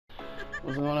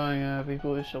What's going on,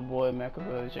 people? It's your boy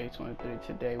Mycareer J23.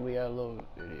 Today we got a little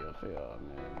video for y'all,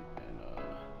 man. And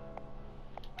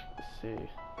let's see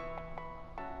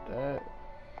that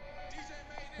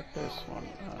this one.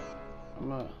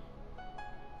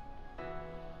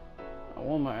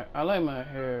 I like my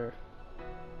hair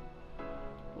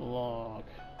long,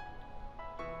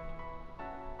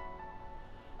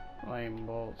 line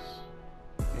bolts.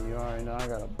 And you already know I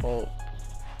got a bolt.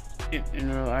 I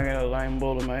got a line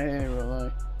bolt in my hair,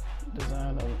 like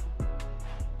design of it.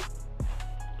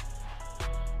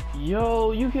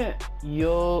 Bruh,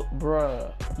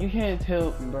 you can't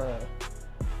tell, bruh.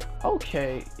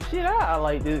 Okay, shit, I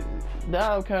like this.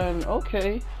 That kind of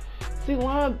okay. See,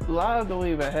 live don't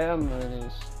even have none of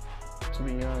this, to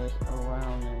be honest.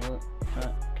 Around and what?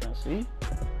 Can I see?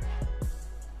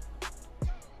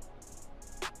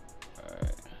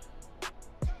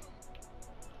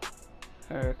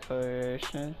 Hair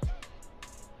coloration.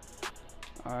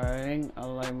 Alright, I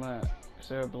like my. Is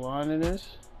there a blonde in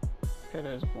this? Okay,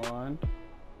 there's blonde.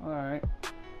 Alright.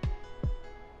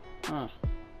 Huh.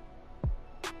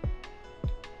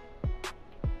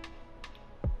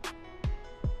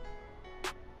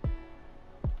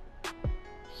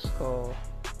 Skull,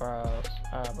 brows,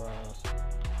 eyebrows,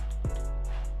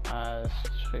 eyes,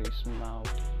 face, mouth,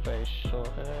 facial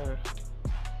hair.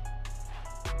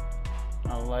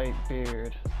 A light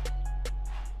beard.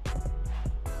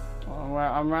 Well,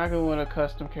 I'm rocking with a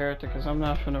custom character because I'm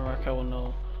not finna rock out with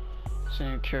no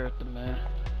same character, man.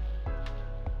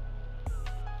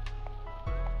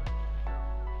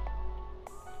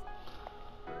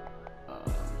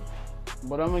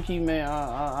 But I'm gonna keep making.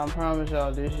 I promise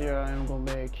y'all this year I am gonna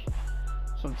make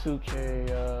some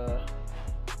 2K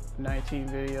 19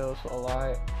 videos a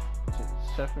lot.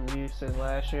 Except for me, since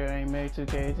last year I ain't made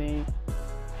 2K18.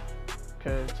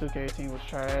 Cause 2K18 was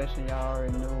trash and y'all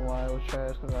already knew why it was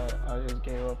trash because I just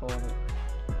gave up on it.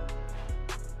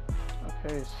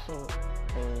 Okay, so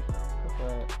okay,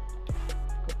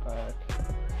 go back.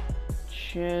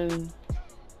 Chin.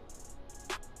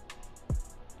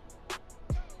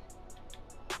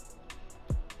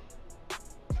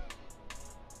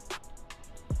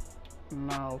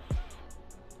 Mouth.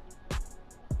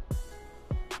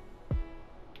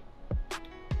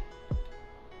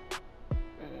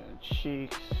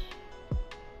 Cheeks.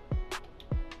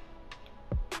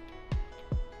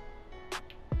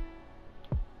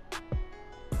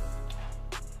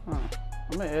 I'm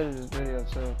gonna edit this video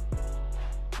too.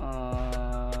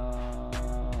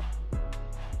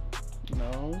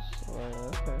 Nose. Wait,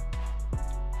 okay.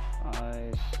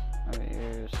 Eyes.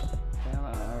 Ears. Damn,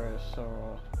 my iris is so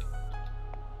raw.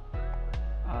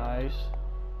 Eyes.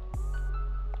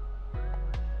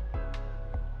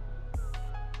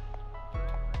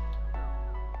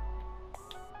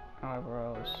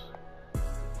 Eyebrows.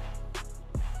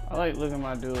 I like looking at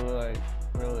my dude like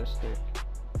realistic,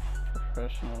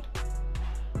 professional.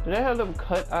 Do they have them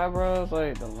cut eyebrows,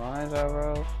 like the lines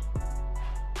eyebrows?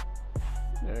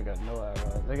 They got no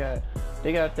eyebrows.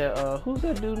 They got that who's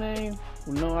that dude name?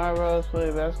 With no eyebrows,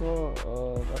 play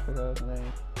basketball? I forgot his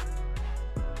name.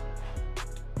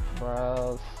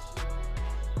 Brows.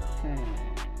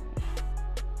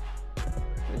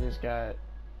 They just got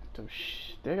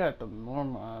they got the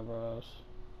normal eyebrows.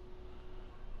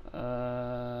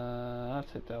 I'll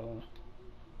take that one.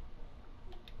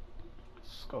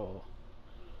 Skull.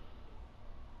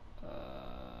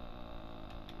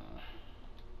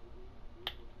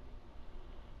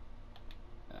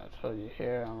 I told you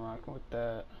hair, I'm rocking with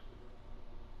that.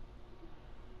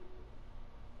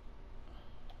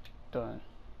 Done.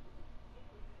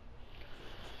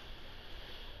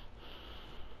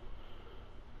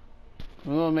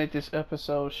 We're gonna make this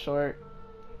episode short.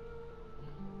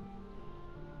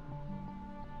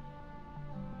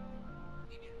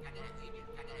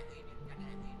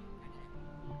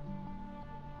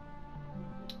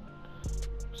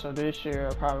 So this year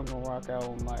I'm probably gonna rock out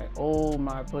with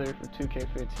my player for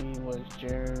 2K15 was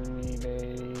Jeremy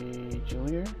Bay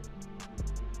Jr.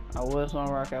 I was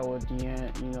gonna rock out with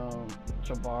Dean,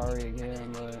 Jabari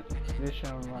again, but this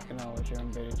year I'm rocking out with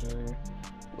Jeremy Bay Jr.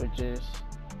 Which is,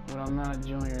 well, I'm not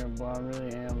junior, but I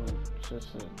really am. Just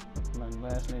my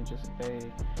last name just a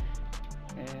Bay.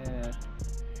 And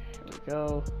here we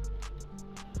go.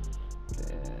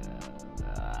 And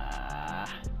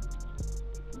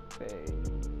Bay.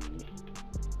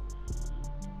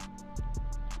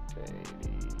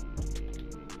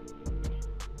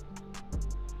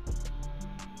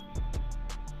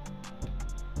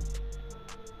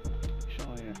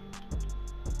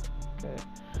 Okay.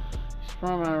 He's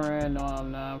from Iran. No,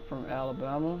 I'm not. I'm from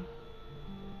Alabama.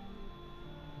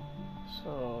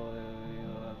 So,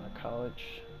 the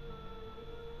college.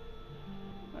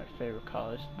 My favorite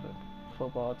college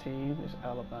football team is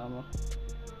Alabama.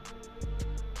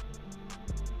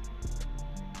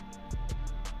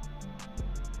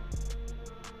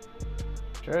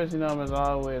 Jersey number is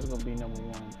always gonna be number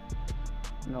one.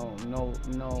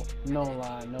 No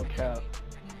lie, no cap.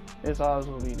 It's always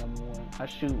gonna be number one. I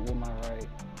shoot with my right.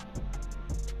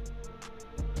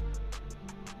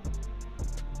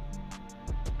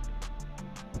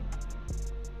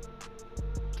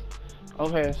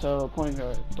 Okay, so point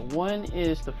guard. The one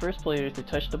is the first player to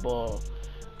touch the ball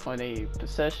on a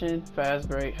possession, fast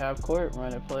break, half court,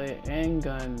 run and play, and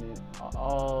gun,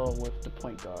 all with the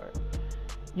point guard.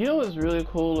 You know what's really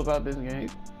cool about this game?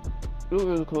 What's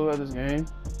really cool about this game?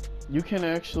 You can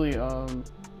actually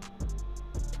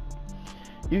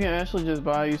just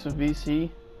buy you some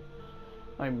VC,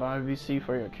 like buy VC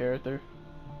for your character,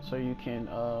 so you can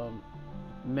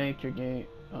make your game.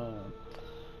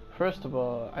 First of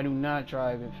all, I do not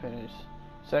drive and finish.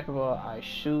 Second of all, I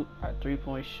shoot, I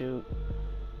 3-point shoot,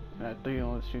 and I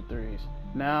 3-on-shoot threes.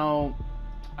 Now,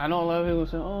 I know a lot of people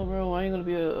say, "Oh, bro, I ain't gonna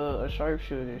be a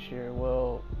sharpshooter this year."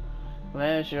 Well,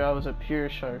 last year I was a pure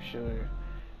sharpshooter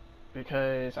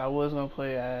because I was gonna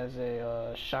play as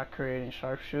a shot creating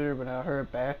sharpshooter, but I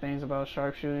heard bad things about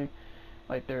sharpshooting,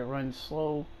 like they're running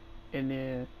slow, and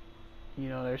then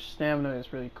their stamina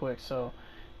is really quick. So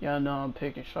y'all know I'm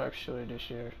picking sharpshooter this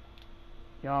year.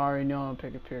 Y'all already know I'm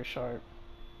picking pure sharp.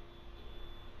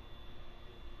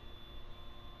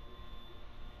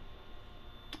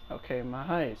 Okay, my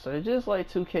height. So it's just like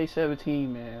 2K17,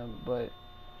 man, but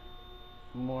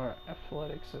more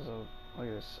athletics is a look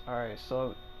at this. Alright,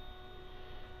 so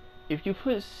if you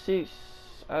put 6,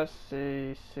 I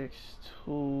say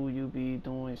 6'2", you be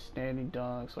doing standing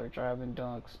dunks or driving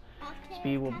dunks,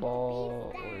 speed with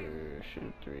ball or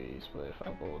shoot threes. But if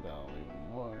I go down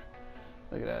even more,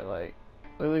 look at that, like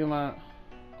look at my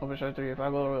open shot three. If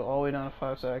I go all the way down to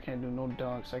 5'7", I can't do no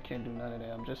dunks, I can't do none of that.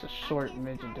 I'm just a short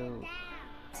midget dude.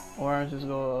 Or I just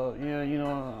go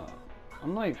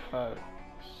I'm like 5'7"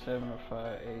 or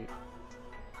 5'8",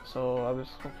 so I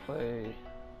just gonna play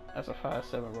as a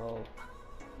 5'7" role.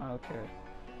 I don't care.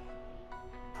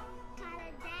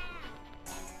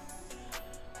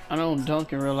 I don't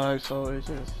dunk in real life, so it's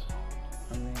just,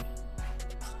 I mean,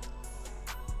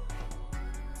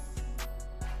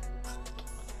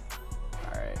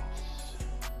 alright,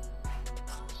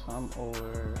 so I'm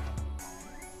over.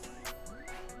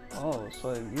 Oh, so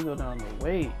if you go down the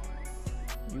weight,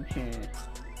 you can,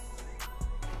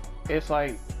 it's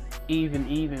like even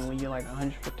when you're like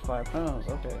 155 pounds.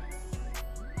 Okay,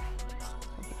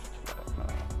 155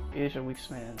 pounds. Is your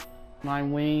wingspan? My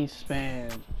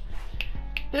wingspan.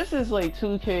 This is like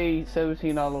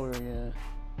 2K17 all over again.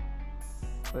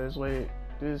 But it's like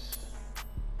this.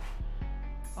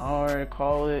 I already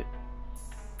call it.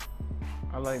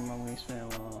 I like my wingspan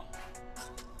long.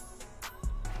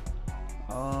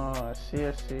 Oh, I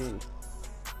see.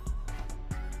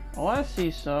 Oh, I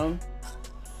see some.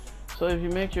 So if you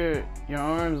make your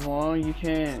arms long, you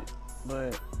can't.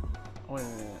 But wait a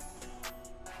minute.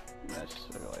 Yeah,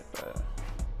 just sort of like that.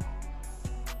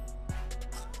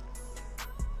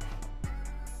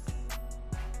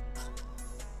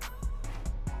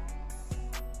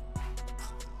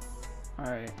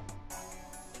 Alright.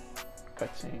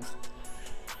 Cutscene.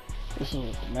 This is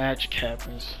what the match cap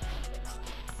is.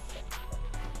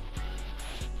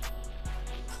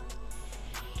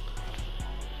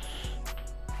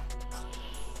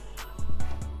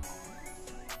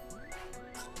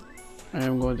 I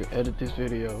am going to edit this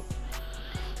video,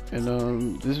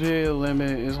 and this video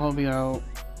limit is gonna be out.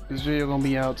 This video gonna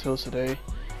be out till today,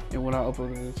 and when I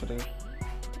upload it today,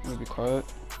 I'm gonna be quiet.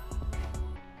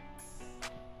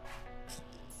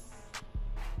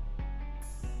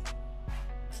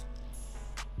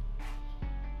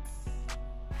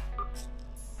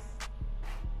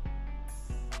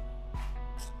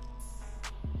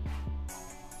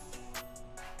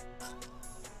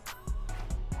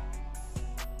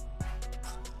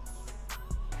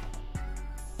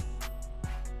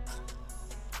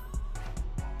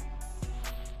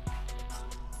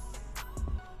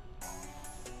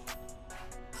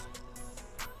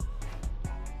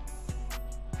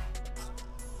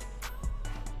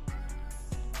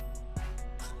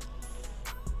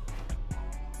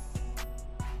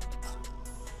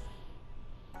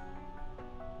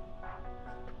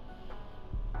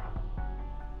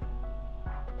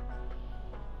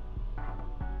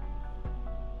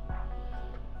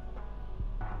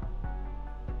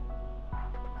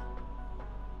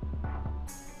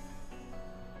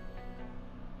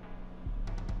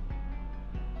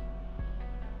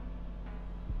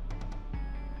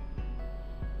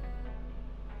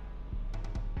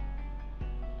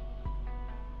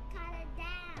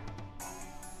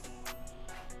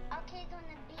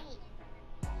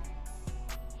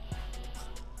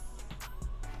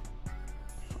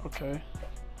 Okay.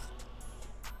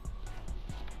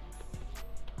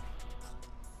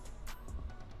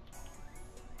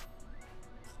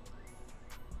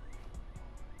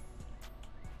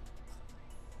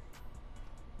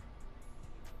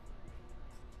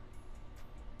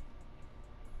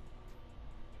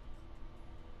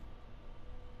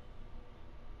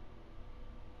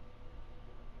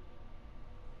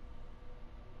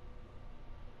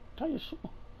 Tell you so.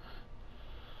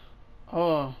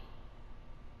 Oh.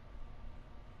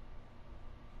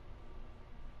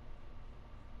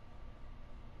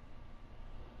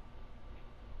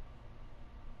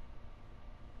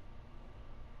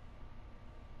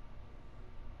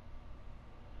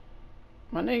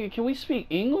 My nigga, can we speak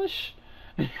English?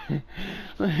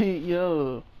 Like,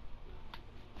 yo.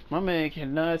 My man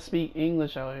cannot speak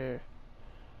English out here.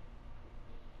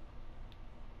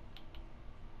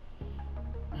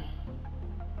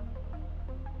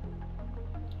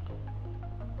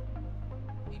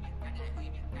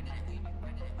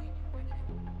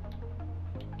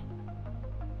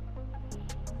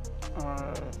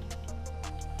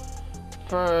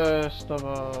 First of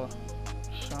all,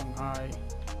 Shanghai.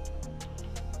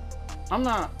 I'm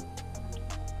not.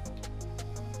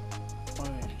 Wait.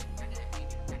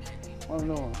 What I'm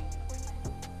doing?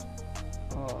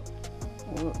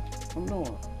 What I'm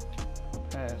doing?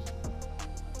 Pass.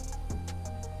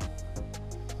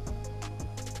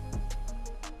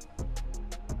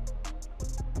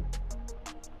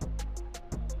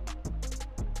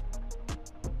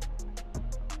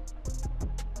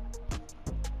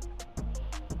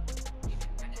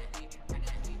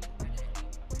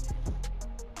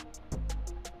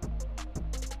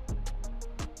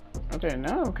 Okay,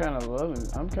 now I'm kind of loving it.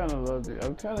 I'm kind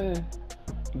of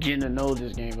getting to know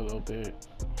this game a little bit.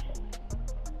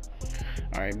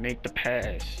 Alright, make the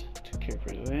pass. 2K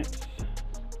presents.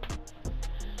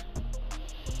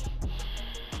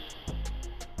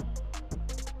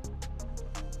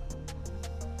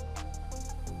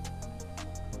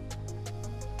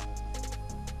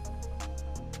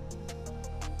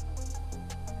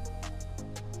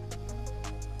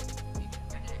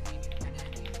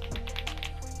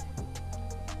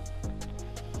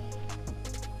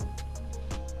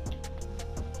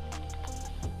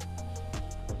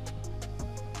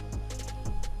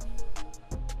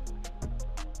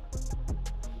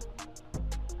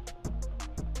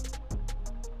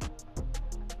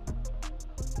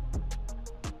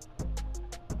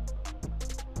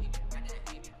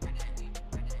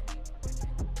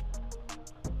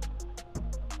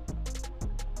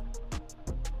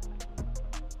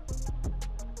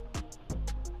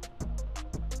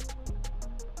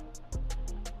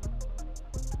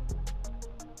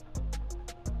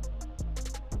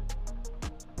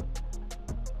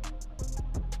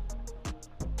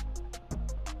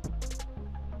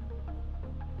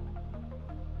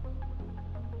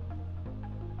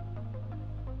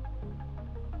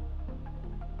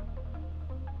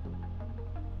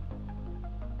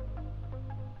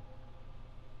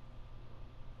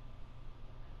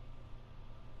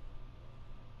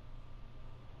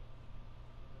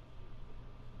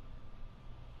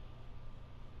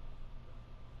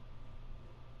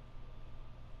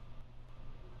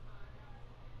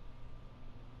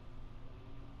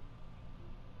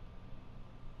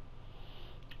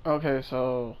 Okay,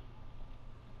 so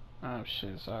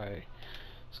options. Alright,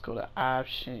 let's go to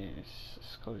options.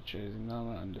 Let's go to jersey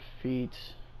number on defeat.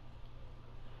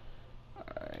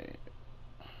 Alright.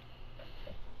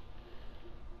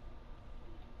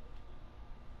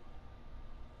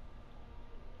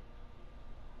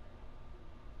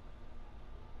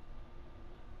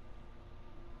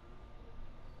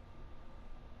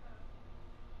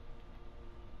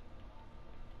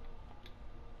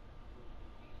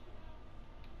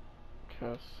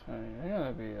 Cause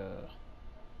there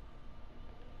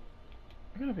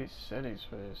gotta be settings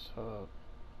for this.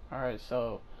 Alright,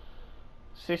 so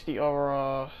 60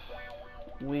 overall.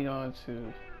 We going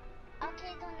to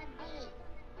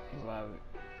love it.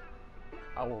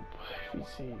 I will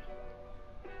PC.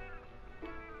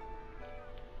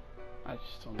 I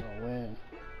just don't know when.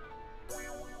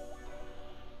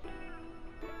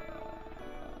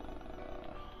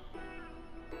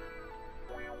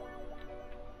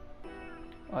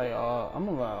 Like I'm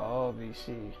gonna buy all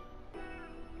VC.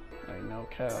 Like no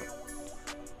cap.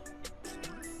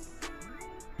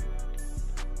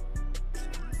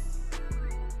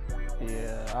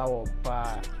 Yeah, I will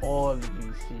buy all the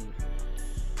VC.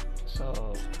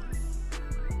 So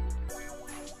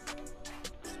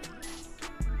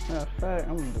matter of fact,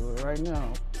 I'm gonna do it right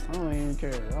now. I don't even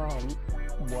care. Oh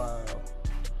wow.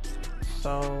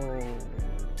 So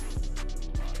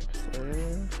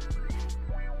there.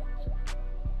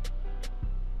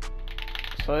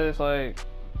 So it's like,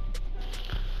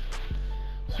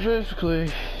 so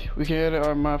basically, we can edit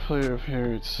our my player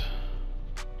appearance.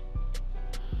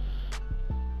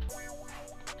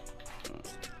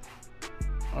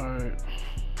 Alright.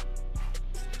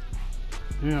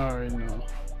 You already know.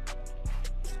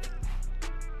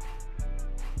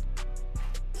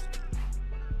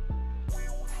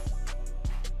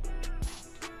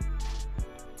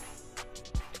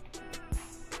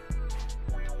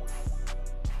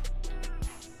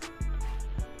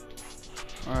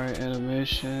 Alright,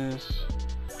 animations.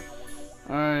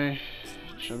 Alright,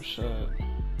 jump shot.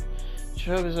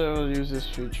 Chubb is able to use this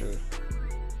feature.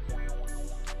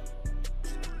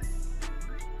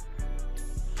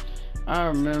 I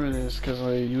remember this because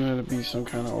like you had to be some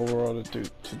kind of overall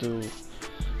to do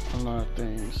a lot of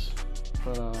things,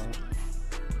 but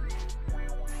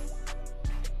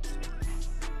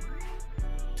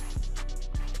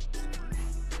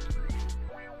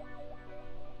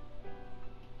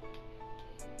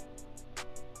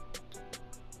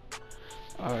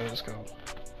alright, let's go.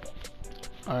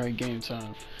 Alright, game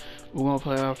time. We're gonna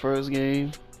play our first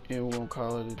game and we're gonna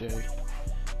call it a day,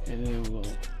 and then we'll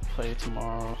play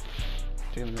tomorrow.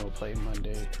 Then we're gonna play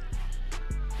Monday,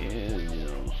 and you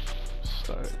know,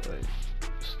 start like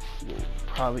we'll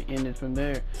probably end it from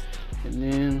there. And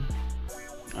then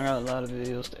I got a lot of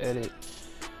videos to edit,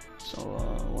 so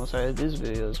once I edit this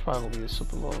video, it's probably gonna be a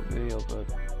super long video, but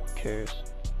who cares?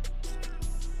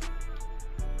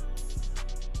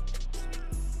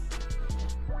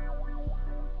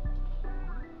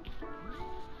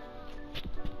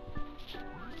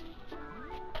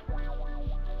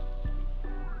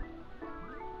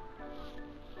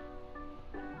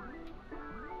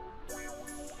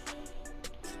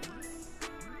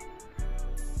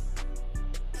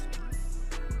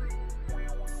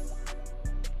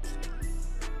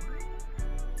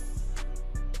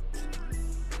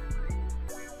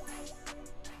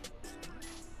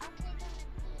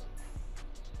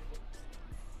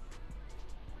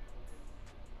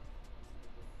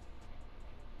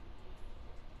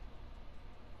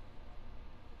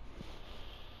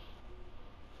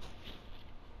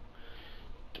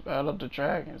 Battle of the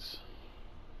Dragons.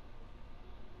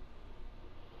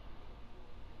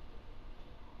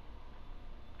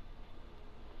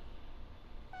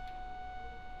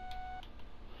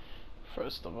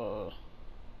 First of all,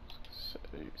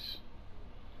 settings.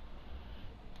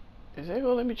 Is they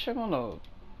gonna let me check on the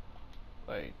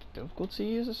like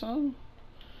difficulties or something?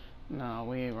 Nah,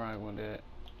 we ain't right with that.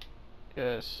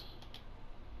 Yes.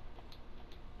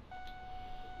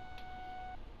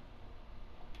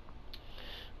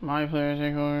 My player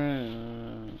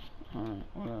takeover.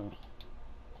 Whatever.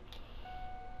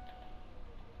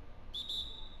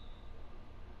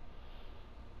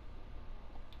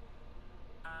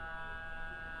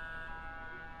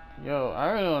 Yo, I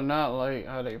really do not like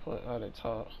how they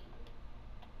talk.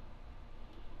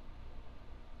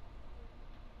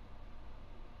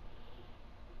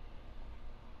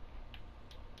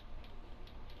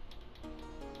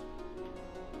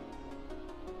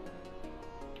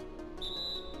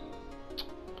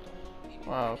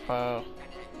 Wow, foul.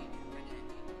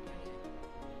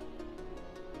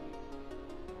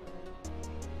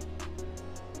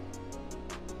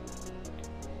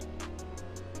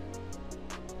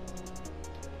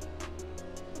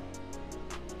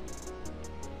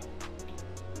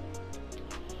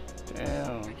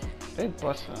 Damn, they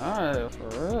busting out of it for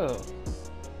real.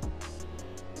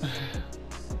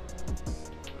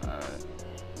 Alright.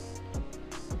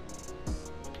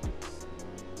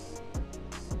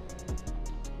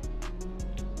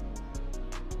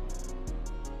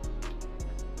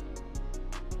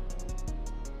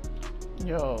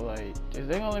 Yo, like, is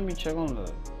they gonna let me check on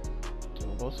the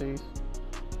difficulties?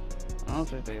 I don't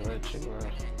think they let you, bro.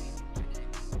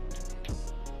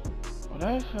 Well,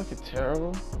 that's fucking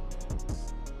terrible.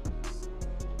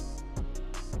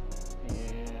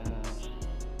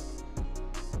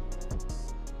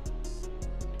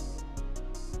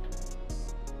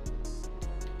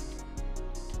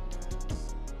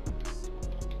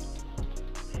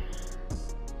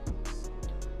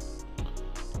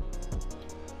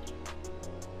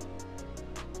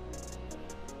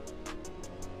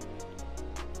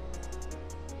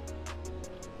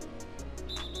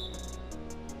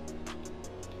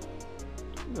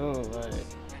 Dude, like,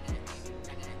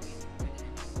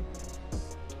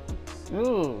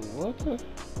 dude, what the?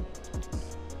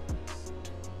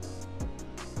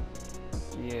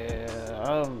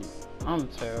 Yeah, I'm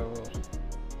terrible.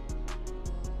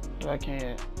 I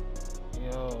can't,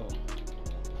 yo.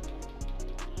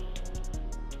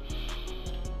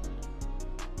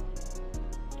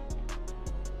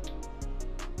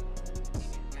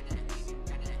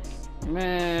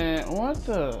 Man, what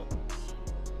the?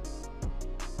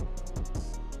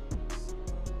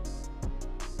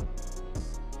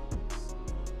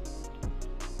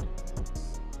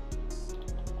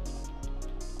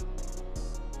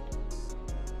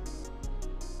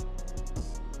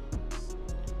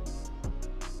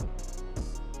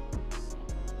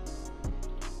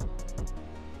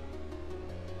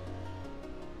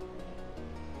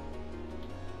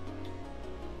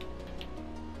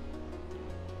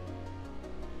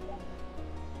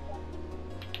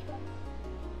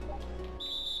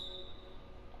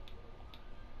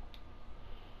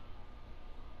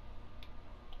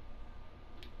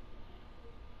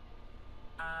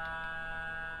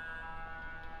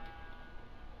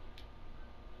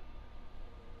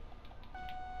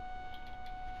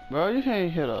 Bro, you can't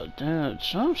hit a damn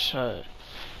jump shot.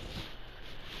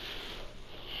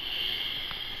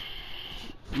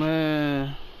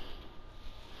 Man.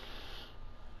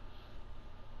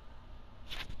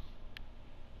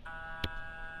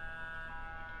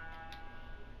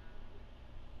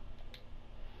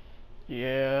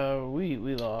 Yeah, we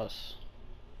lost.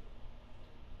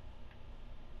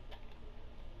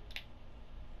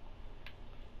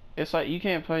 It's like you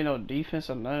can't play no defense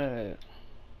or none of that.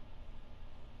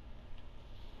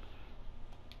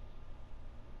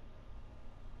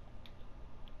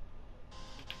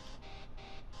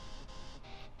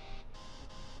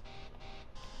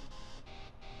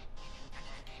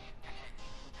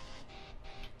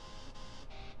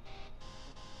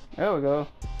 There we go.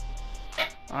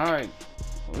 Alright.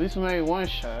 At least we made one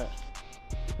shot.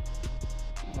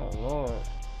 Oh Lord.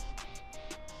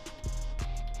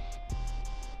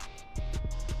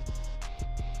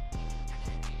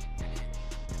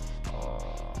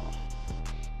 Oh.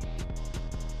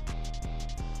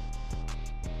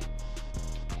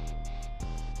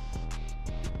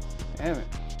 Damn it.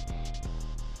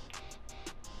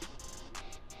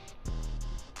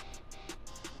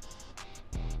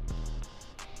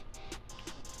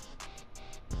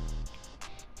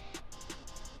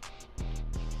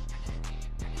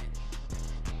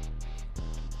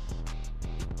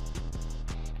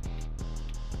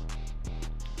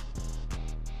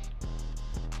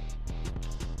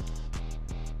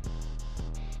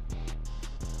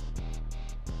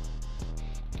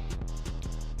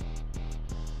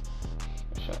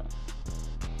 Shot.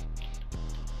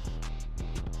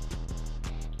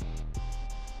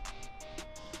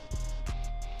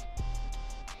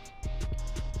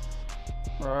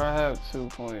 Bro, I have 2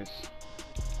 points.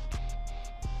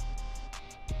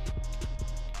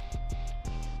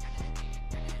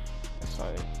 It's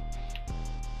like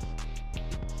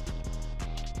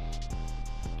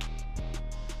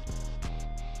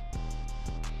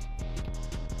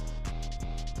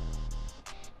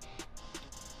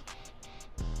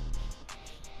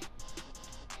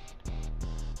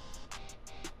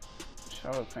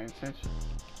I was paying attention.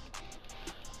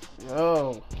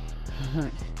 Yo.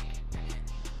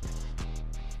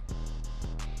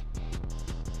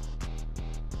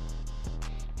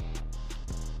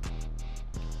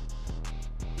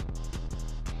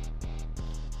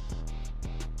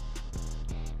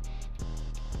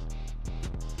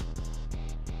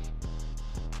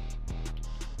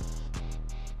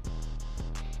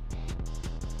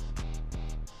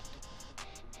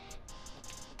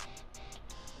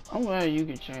 I'm glad you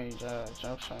can change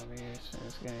jump shot meters in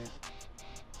this game.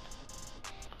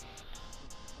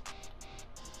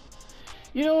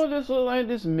 You know what this looks like?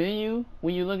 This menu.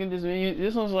 When you look at this menu,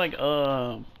 this looks like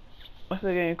what's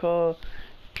the game called?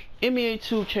 NBA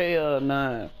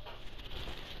 2K9.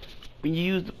 When you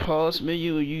use the pause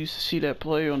menu, you used to see that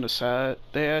player on the side.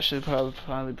 They actually probably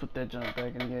finally put that jump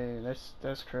back in the game.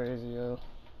 That's crazy, yo.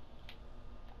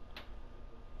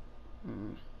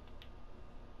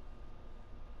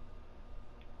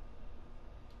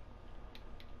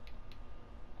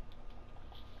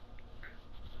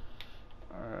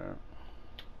 Alright.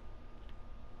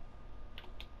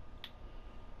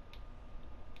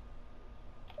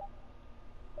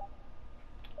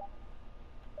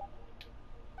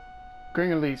 Green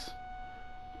release.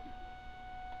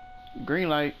 Green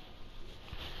light.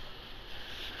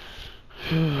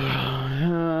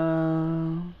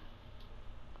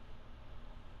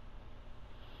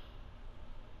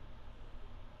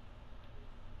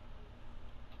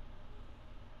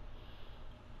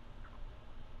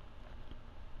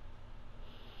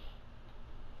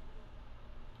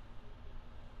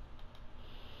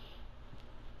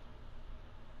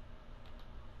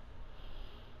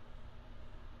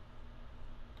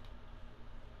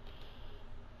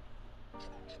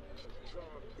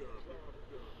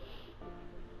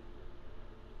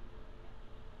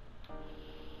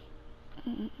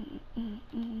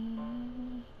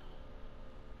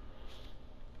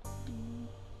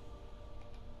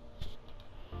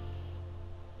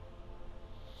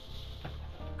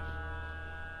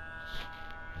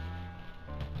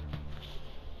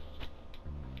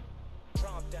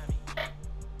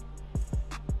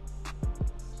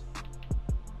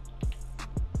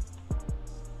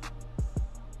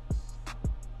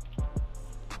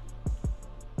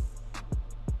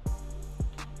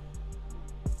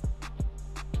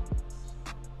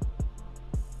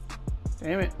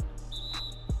 Damn it.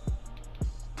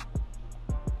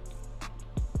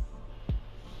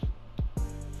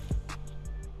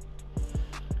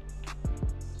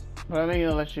 But I think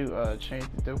it'll let you change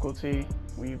the difficulty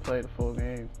when you play the full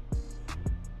game.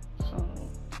 So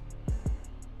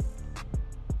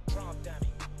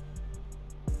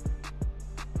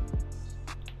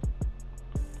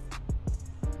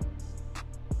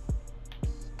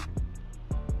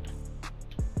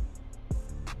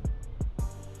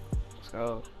let's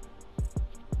go.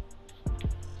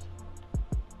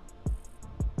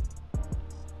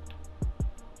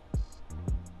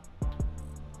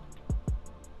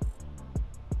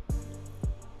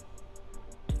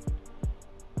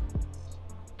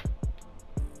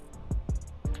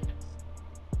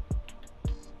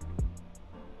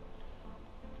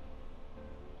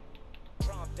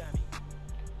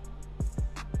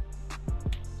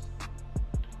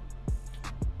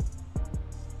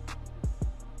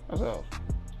 Let's go.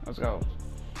 Let's go.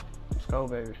 Let's go,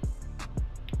 baby.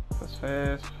 That's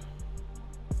fast.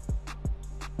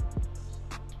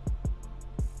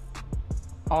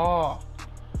 Oh,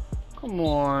 come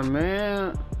on,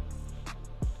 man.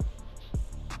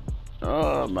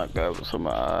 Oh my God, what's on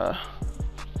my eye?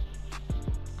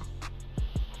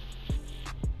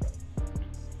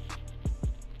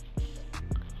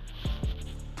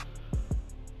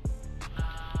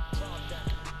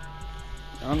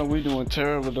 I know we doing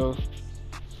terrible though.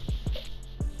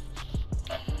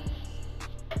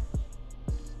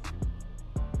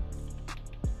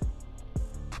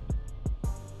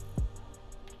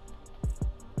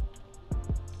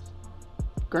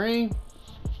 Green.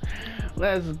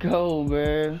 Let's go,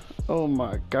 man. Oh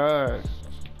my God.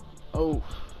 Oh.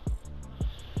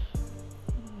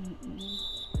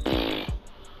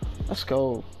 Let's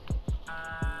go.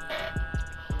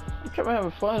 I kept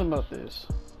having fun about this.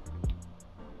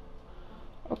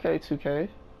 Okay, 2K.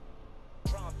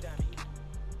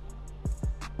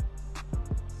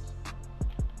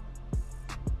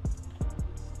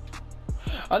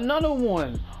 Another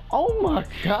one. Oh my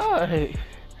God.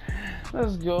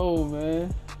 Let's go,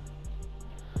 man.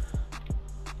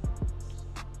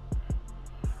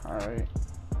 All right.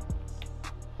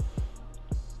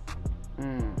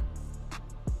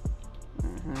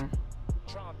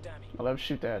 I'll let him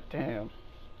shoot that. Damn.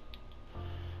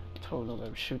 I told him to let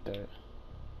him shoot that.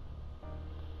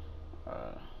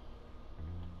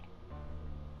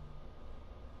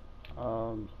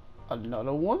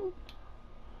 Another one?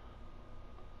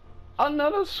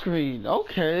 Another screen.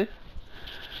 Okay.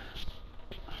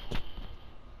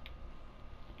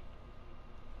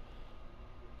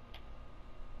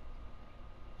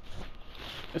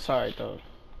 It's alright though.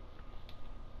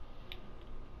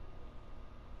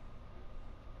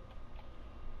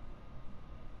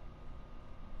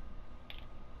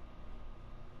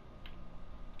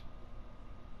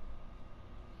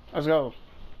 Let's go.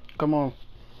 Come on.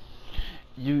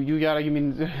 You gotta give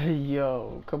me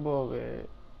yo, come on, man.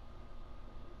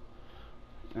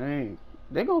 Dang.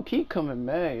 They gonna keep coming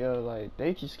back, yo, like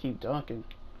they just keep dunking.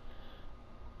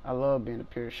 I love being a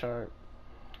pure sharp.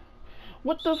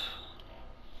 What the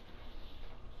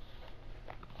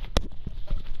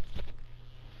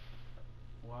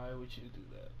Why would you do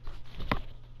that?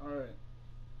 Alright.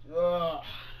 Ugh.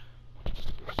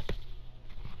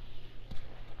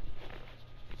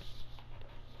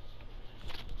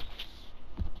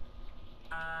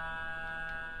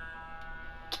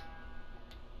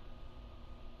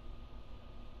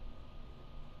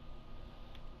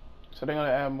 So they're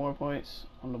gonna add more points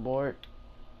on the board.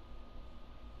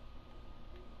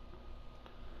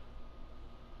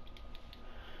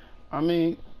 I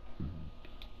mean,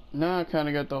 now I kind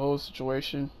of got the whole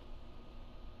situation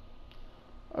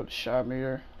of the shot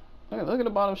mirror. Look at the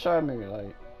bottom shot mirror,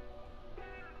 like.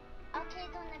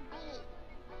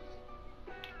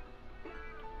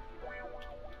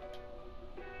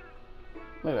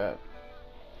 Look at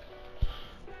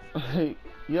that. Like,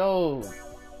 yo.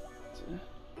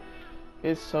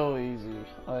 It's so easy.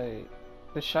 Like,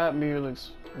 the shot mirror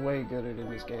looks way gooder than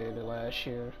this game than last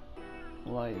year.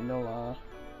 Like, no lie.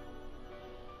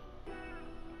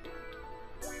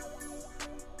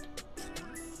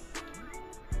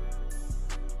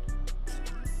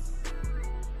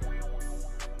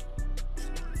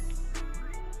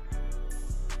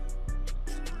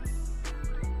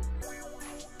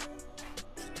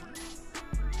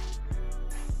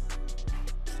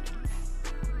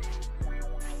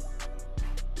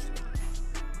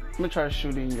 gonna try to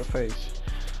shoot it in your face.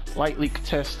 Lightly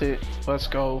contested. Let's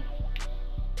go.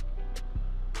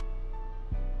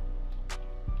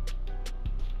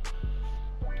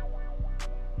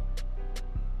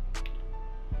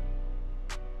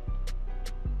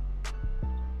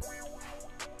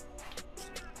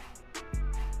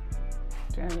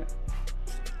 Damn it.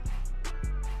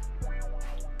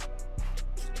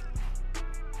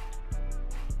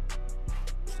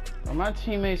 Well, my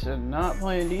teammates are not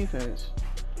playing defense.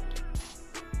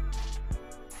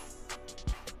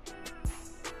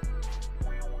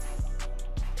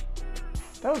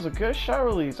 That was a good shot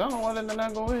release. I don't know why that did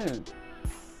not go in.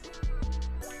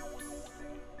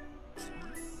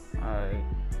 Alright.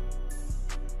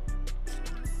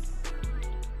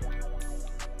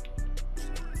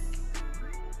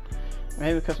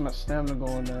 Maybe because my stamina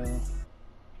going down.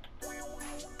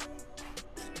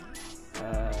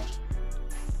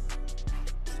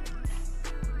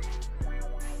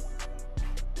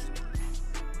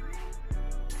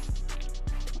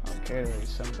 Gatorade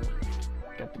symbol.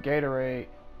 Got the Gatorade.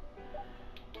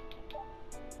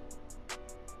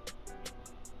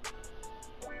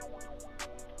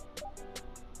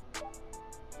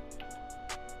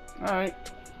 Alright.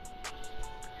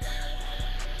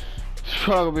 It's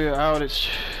probably an outage.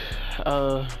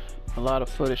 A lot of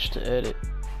footage to edit.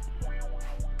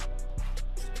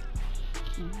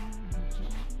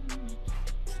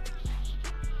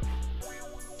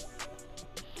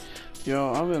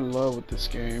 Yo, I'm in love with this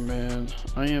game, man.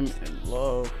 I am in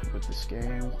love with this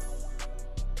game.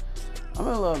 I'm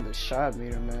in love with the shot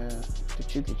meter, man.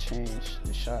 That you can change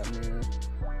the shot meter.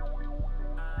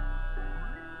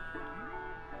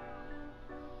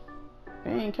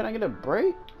 Dang, can I get a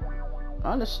break?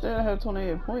 I understand I have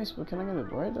 28 points, but can I get a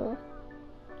break though?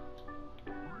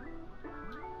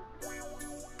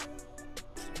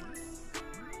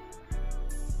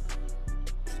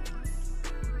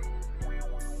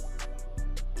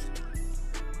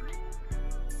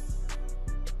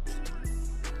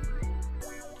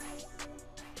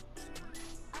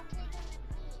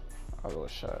 I'll go a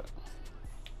shot.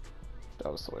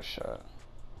 That was the worst shot.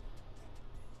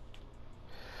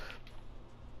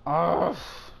 Oh,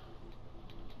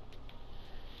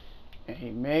 and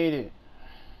he made it.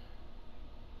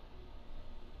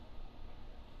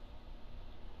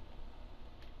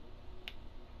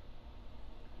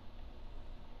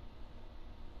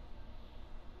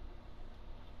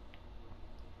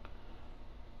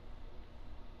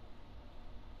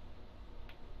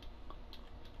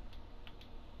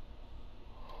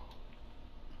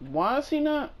 Why is he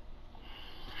not?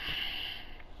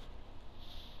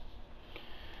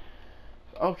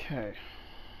 Okay.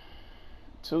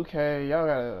 2K, y'all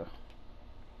gotta.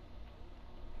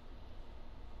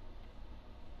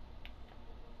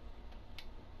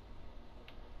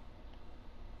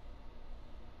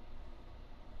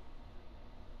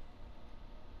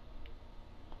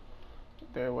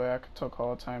 That way I could talk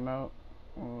all timeout,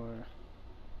 or.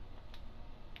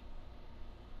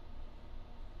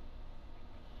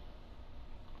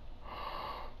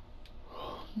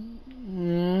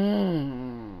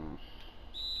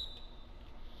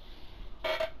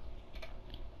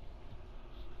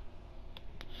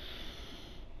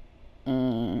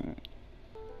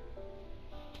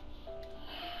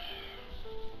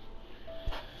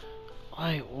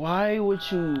 Like, why would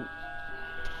you?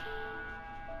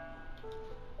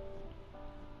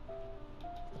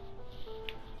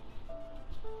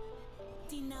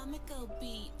 Dynamico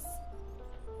beats.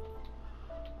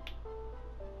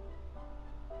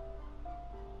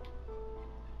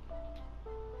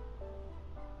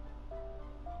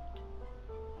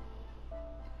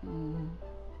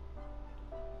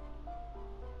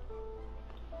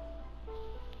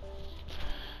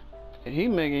 He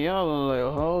making y'all look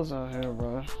like hoes out here,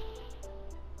 bro.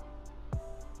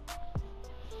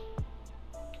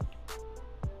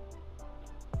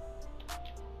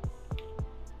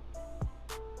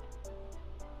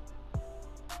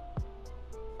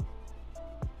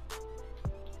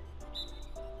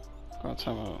 Go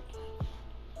time out.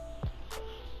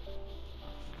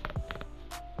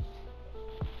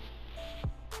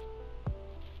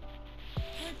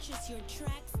 Purchase your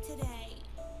tracks today.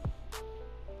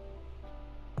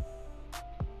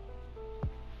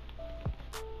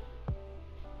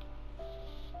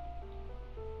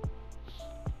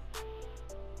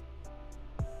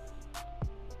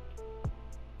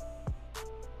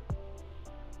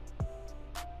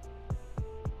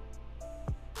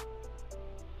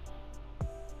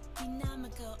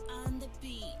 Dynamico on the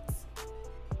beats.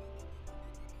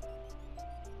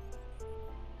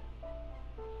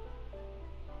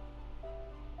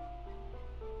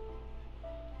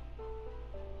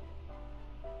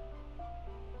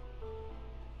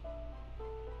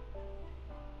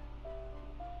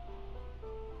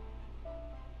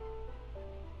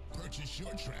 Purchase your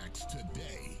tracks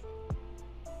today.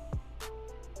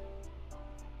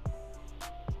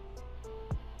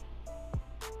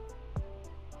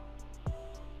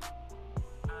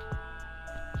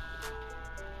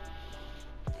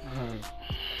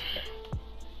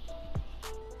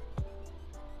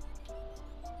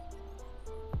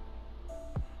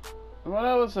 Well,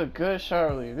 that was a good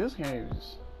shot earlier. This game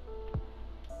is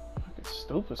fucking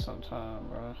stupid sometimes,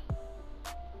 bro.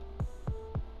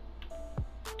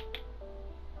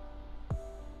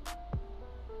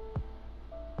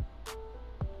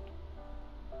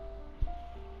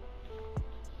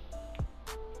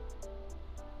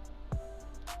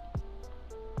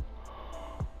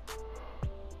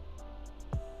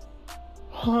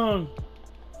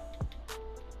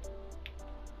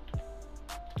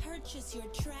 Purchase your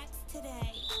tracks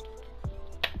today.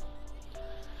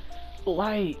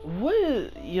 Like, what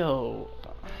is, yo?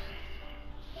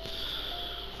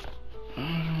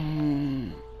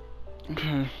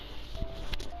 Okay.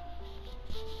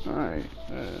 Alright,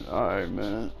 man. Alright,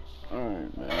 man.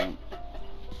 Alright, man.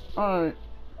 Alright.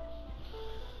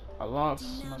 I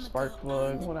lost my spark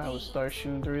plug when I would start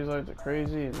shooting threes like the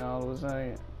crazy, and all of a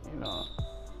sudden, you know.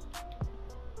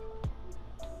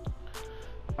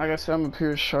 Like I said, I'm a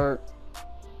pure shark.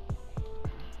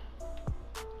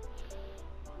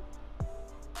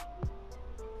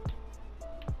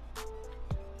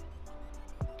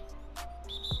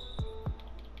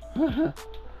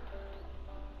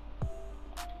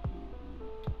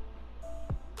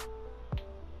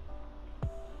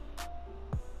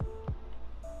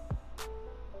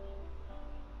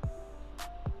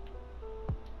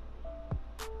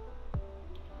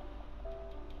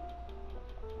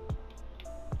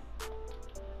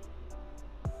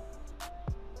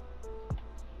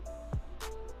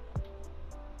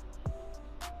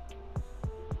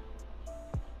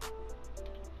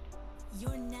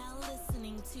 You're now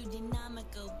listening to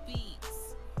Dynamico Beats.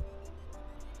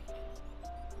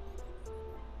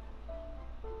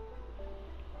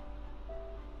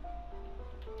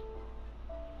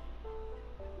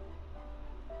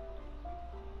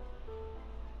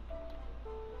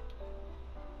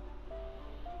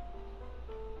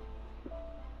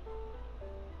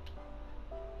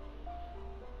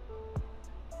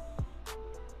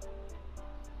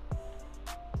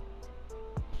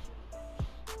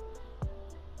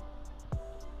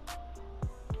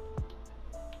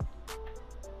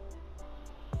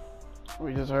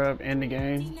 We just heard up in the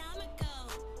game. Dynamico.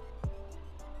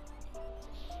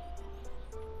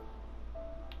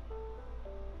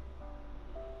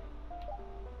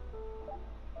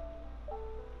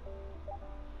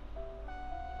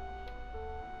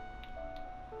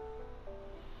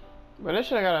 But they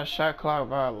should have got a shot clock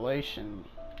violation.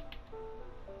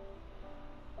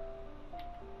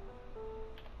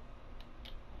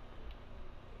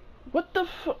 What the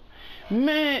fuck?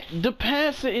 Man, the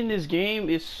passing in this game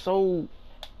is so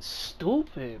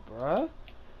stupid, bruh.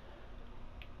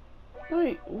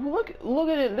 Like, look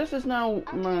at it. This is now,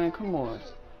 man, come on.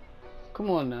 Come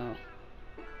on now.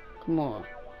 Come on.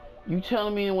 You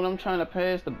telling me when I'm trying to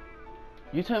pass the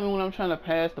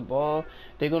ball,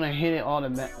 they're gonna hit it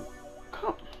automatically.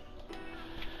 Come.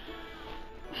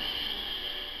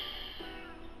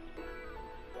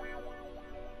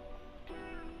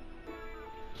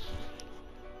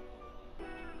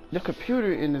 The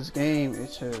computer in this game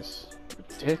is just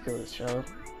ridiculous, yo.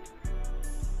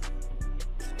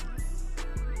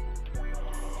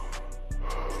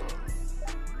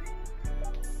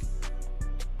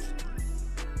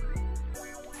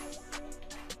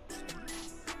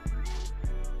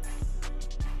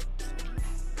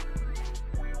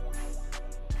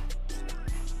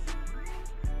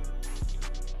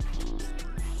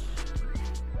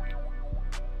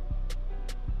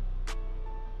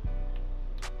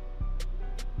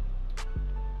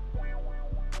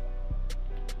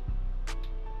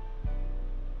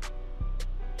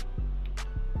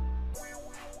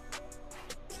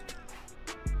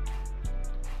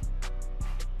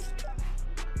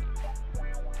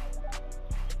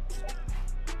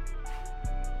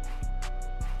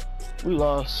 We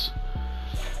lost.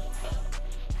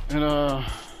 And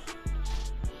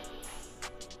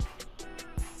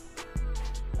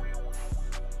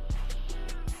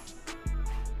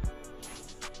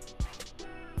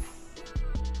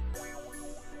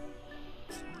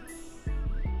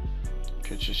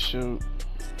catch a shoot.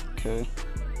 Okay.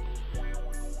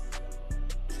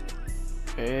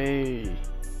 Hey.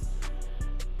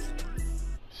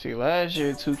 See, last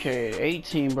year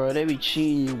 2K18, bro, they be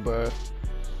cheating you, bro.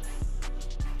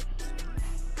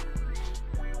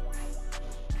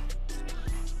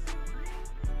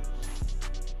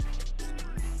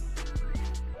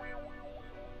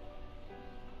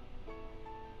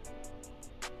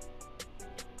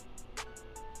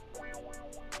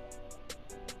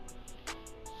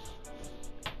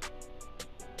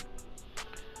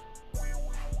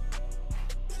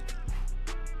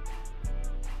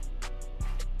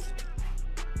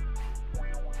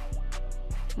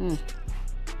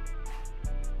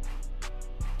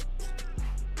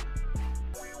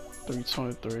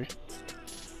 $323.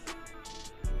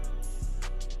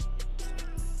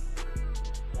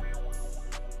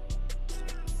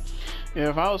 Yeah,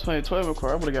 if I was playing 12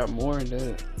 core, I would have got more than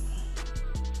that.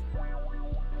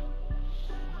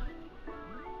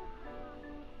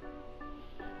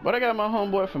 But I got my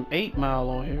homeboy from 8 Mile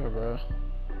on here, bro.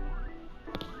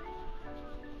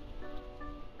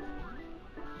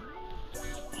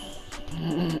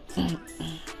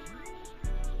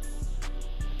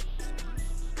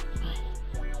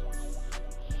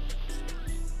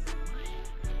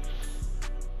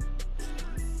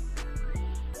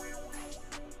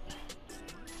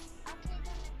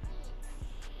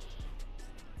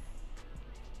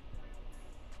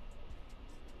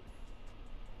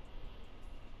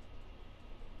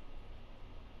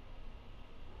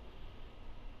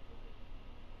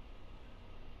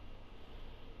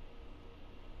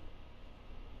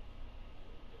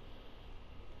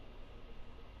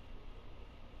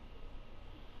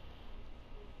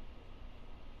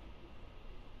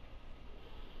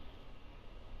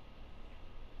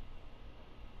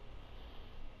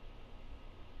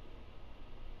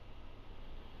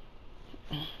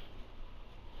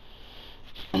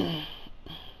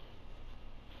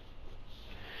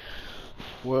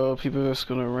 Well, people, that's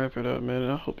gonna wrap it up, man.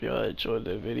 I hope y'all enjoyed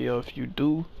that video. If you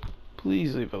do,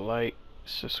 please leave a like,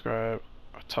 subscribe.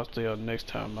 I'll talk to y'all next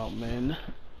time out, man.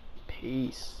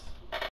 Peace.